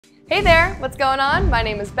Hey there, what's going on? My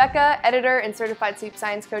name is Becca, editor and certified sleep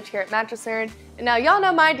science coach here at Mattress Nerd. And now y'all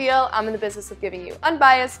know my deal. I'm in the business of giving you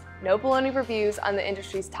unbiased, no baloney reviews on the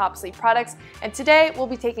industry's top sleep products. And today we'll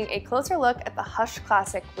be taking a closer look at the Hush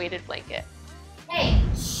Classic weighted blanket. Hey,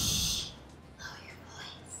 shh, lower your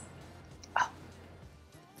voice. Oh,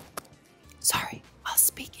 sorry, I'll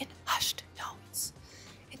speak in hushed tones.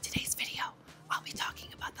 In today's video, I'll be talking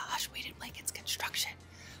about the Hush weighted blanket's construction,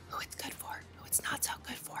 who it's good for, who it's not so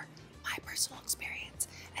good for, my personal experience,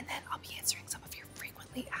 and then I'll be answering some of your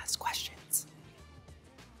frequently asked questions.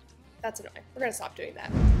 That's annoying. We're gonna stop doing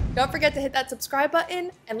that. Don't forget to hit that subscribe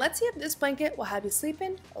button, and let's see if this blanket will have you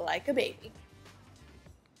sleeping like a baby.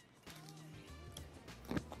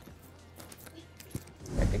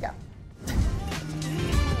 Good to go.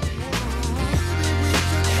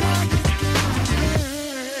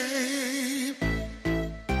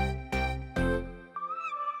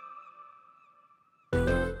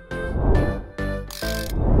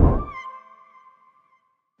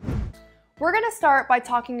 We're gonna start by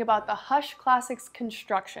talking about the Hush Classic's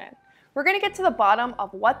construction. We're gonna get to the bottom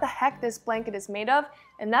of what the heck this blanket is made of,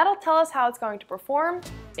 and that'll tell us how it's going to perform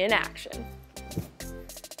in action.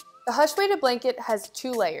 The Hush weighted blanket has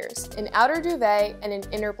two layers, an outer duvet and an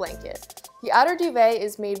inner blanket. The outer duvet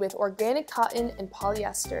is made with organic cotton and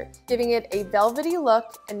polyester, giving it a velvety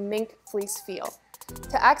look and mink fleece feel.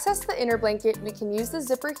 To access the inner blanket, we can use the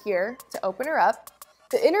zipper here to open her up.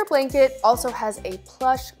 The inner blanket also has a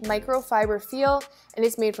plush microfiber feel and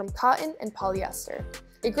is made from cotton and polyester.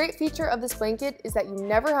 A great feature of this blanket is that you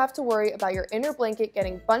never have to worry about your inner blanket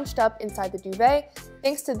getting bunched up inside the duvet,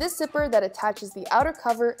 thanks to this zipper that attaches the outer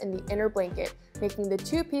cover and the inner blanket, making the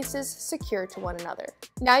two pieces secure to one another.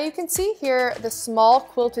 Now you can see here the small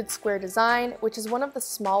quilted square design, which is one of the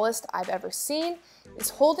smallest I've ever seen,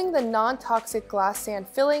 is holding the non-toxic glass sand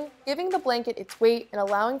filling, giving the blanket its weight and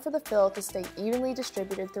allowing for the fill to stay evenly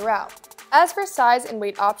distributed throughout. As for size and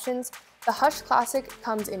weight options, the Hush Classic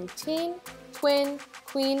comes in teen, twin,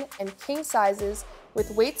 queen, and king sizes,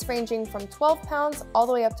 with weights ranging from 12 pounds all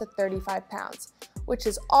the way up to 35 pounds, which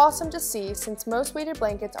is awesome to see since most weighted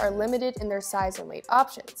blankets are limited in their size and weight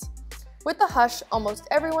options. With the Hush, almost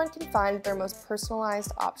everyone can find their most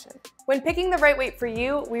personalized option. When picking the right weight for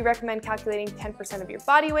you, we recommend calculating 10% of your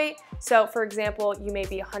body weight. So for example, you may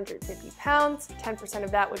be 150 pounds, 10%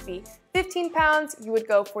 of that would be 15 pounds, you would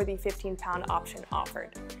go for the 15-pound option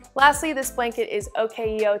offered. Lastly, this blanket is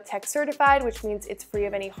OKEO Tech certified, which means it's free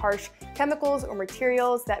of any harsh chemicals or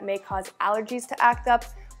materials that may cause allergies to act up,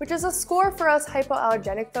 which is a score for us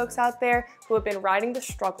hypoallergenic folks out there who have been riding the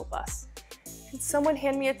struggle bus. Can someone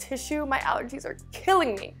hand me a tissue? My allergies are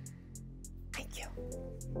killing me. Thank you.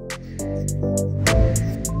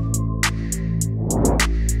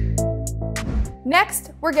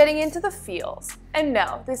 Next, we're getting into the feels. And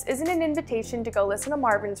no, this isn't an invitation to go listen to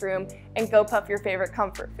Marvin's Room and go puff your favorite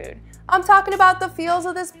comfort food. I'm talking about the feels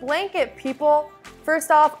of this blanket, people.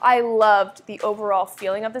 First off, I loved the overall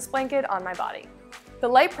feeling of this blanket on my body. The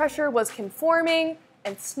light pressure was conforming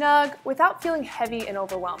and snug without feeling heavy and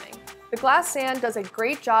overwhelming. The glass sand does a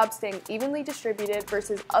great job staying evenly distributed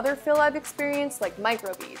versus other fill I've experienced like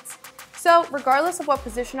microbeads. So regardless of what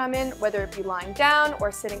position I'm in, whether it be lying down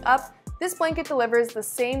or sitting up, this blanket delivers the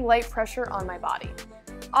same light pressure on my body.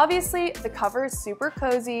 Obviously, the cover is super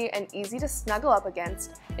cozy and easy to snuggle up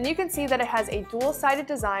against, and you can see that it has a dual-sided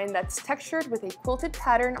design that's textured with a quilted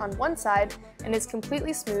pattern on one side and is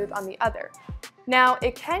completely smooth on the other. Now,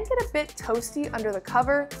 it can get a bit toasty under the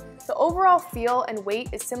cover. The overall feel and weight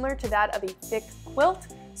is similar to that of a thick quilt,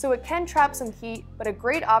 so it can trap some heat, but a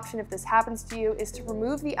great option if this happens to you is to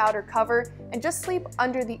remove the outer cover and just sleep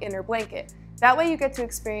under the inner blanket. That way you get to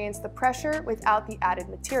experience the pressure without the added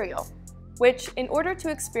material. Which, in order to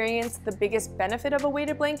experience the biggest benefit of a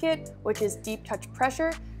weighted blanket, which is deep touch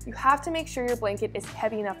pressure, you have to make sure your blanket is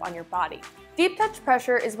heavy enough on your body. Deep touch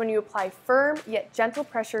pressure is when you apply firm yet gentle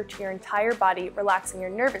pressure to your entire body, relaxing your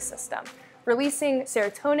nervous system, releasing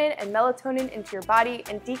serotonin and melatonin into your body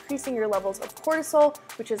and decreasing your levels of cortisol,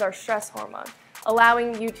 which is our stress hormone,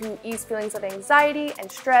 allowing you to ease feelings of anxiety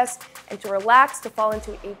and stress and to relax to fall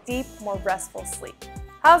into a deep, more restful sleep.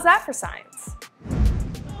 How's that for science?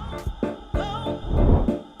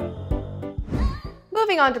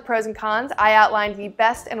 Moving on to pros and cons, I outlined the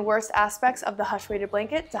best and worst aspects of the Hush weighted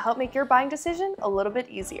blanket to help make your buying decision a little bit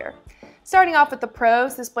easier. Starting off with the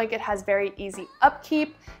pros, this blanket has very easy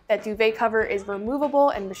upkeep, that duvet cover is removable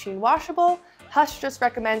and machine washable. Hush just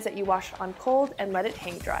recommends that you wash it on cold and let it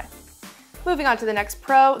hang dry. Moving on to the next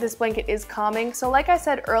pro, this blanket is calming. So like I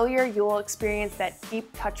said earlier, you will experience that deep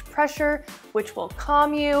touch pressure, which will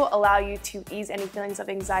calm you, allow you to ease any feelings of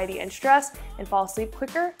anxiety and stress, and fall asleep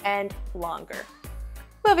quicker and longer.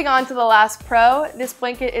 Moving on to the last pro, this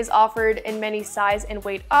blanket is offered in many size and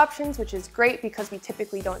weight options, which is great because we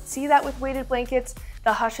typically don't see that with weighted blankets.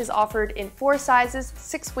 The Hush is offered in 4 sizes,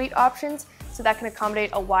 6 weight options, so that can accommodate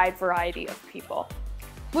a wide variety of people.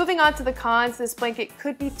 Moving on to the cons, this blanket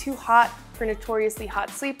could be too hot for notoriously hot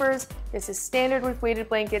sleepers. This is standard with weighted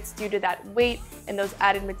blankets due to that weight and those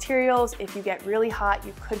added materials. If you get really hot,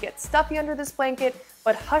 you could get stuffy under this blanket,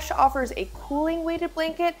 but Hush offers a cooling weighted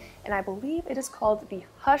blanket, and I believe it is called the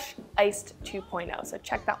Hush Iced 2.0, so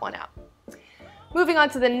check that one out. Moving on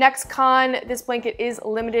to the next con, this blanket is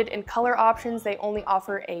limited in color options. They only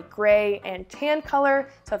offer a gray and tan color,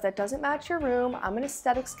 so if that doesn't match your room, I'm an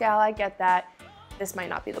aesthetics gal, I get that. This might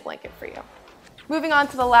not be the blanket for you. Moving on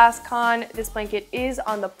to the last con, this blanket is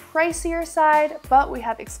on the pricier side, but we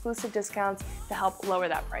have exclusive discounts to help lower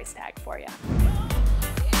that price tag for you.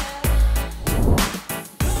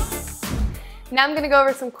 Now I'm going to go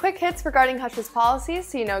over some quick hits regarding Hush's policies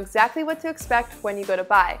so you know exactly what to expect when you go to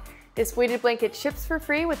buy. This weighted blanket ships for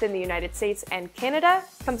free within the United States and Canada,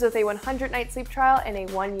 comes with a 100-night sleep trial and a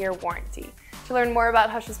 1-year warranty. To learn more about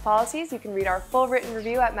Hush's policies, you can read our full written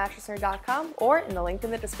review at mattressnerd.com or in the link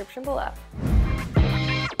in the description below.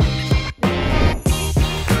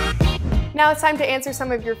 Now it's time to answer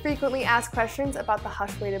some of your frequently asked questions about the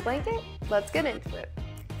Hush weighted blanket. Let's get into it.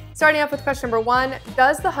 Starting off with question number 1,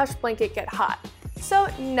 does the Hush blanket get hot? So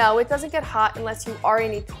no, it doesn't get hot unless you are a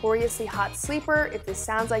notoriously hot sleeper. If this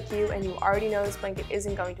sounds like you and you already know this blanket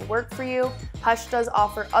isn't going to work for you, Hush does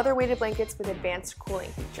offer other weighted blankets with advanced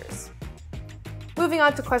cooling features. Moving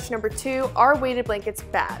on to question number 2, are weighted blankets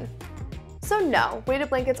bad? So no, weighted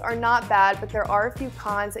blankets are not bad, but there are a few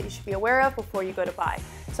cons that you should be aware of before you go to buy.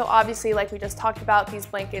 So obviously, like we just talked about, these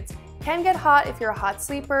blankets can get hot if you're a hot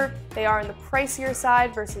sleeper. They are on the pricier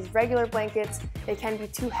side versus regular blankets. They can be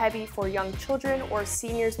too heavy for young children or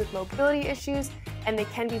seniors with mobility issues, and they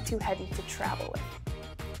can be too heavy to travel with.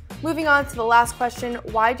 Moving on to the last question,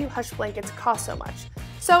 why do Hush blankets cost so much?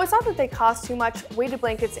 So it's not that they cost too much. Weighted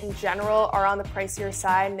blankets in general are on the pricier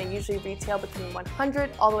side, and they usually retail between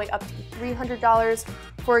 $100 all the way up to $300.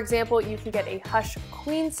 For example, you can get a Hush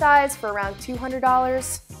queen size for around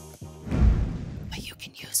 $200. But you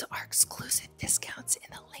can use our exclusive discounts in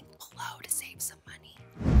the link below to save some money.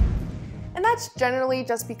 And that's generally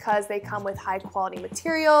just because they come with high quality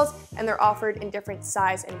materials and they're offered in different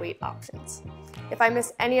size and weight options. If I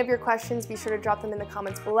missed any of your questions, be sure to drop them in the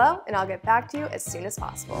comments below and I'll get back to you as soon as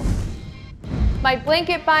possible. My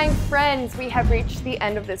blanket buying friends, we have reached the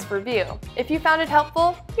end of this review. If you found it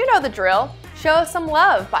helpful, you know the drill. Show us some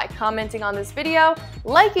love by commenting on this video,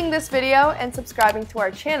 liking this video, and subscribing to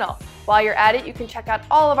our channel. While you're at it, you can check out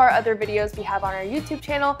all of our other videos we have on our YouTube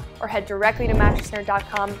channel or head directly to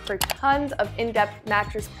mattressnerd.com for tons of in-depth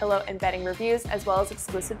mattress, pillow, and bedding reviews as well as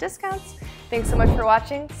exclusive discounts. Thanks so much for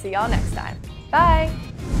watching. See y'all next time. Bye!